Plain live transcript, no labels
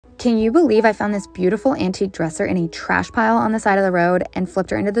Can you believe I found this beautiful antique dresser in a trash pile on the side of the road and flipped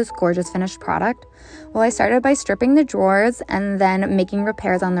her into this gorgeous finished product? Well, I started by stripping the drawers and then making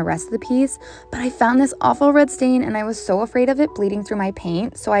repairs on the rest of the piece, but I found this awful red stain and I was so afraid of it bleeding through my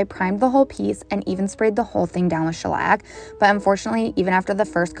paint, so I primed the whole piece and even sprayed the whole thing down with shellac, but unfortunately, even after the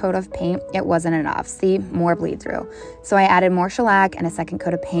first coat of paint, it wasn't enough. See, more bleed through. So I added more shellac and a second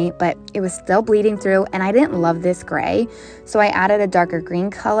coat of paint, but it was still bleeding through and I didn't love this gray, so I added a darker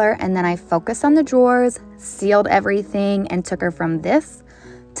green color and then I focused on the drawers, sealed everything, and took her from this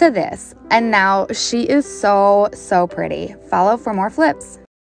to this. And now she is so pretty. Follow for more flips.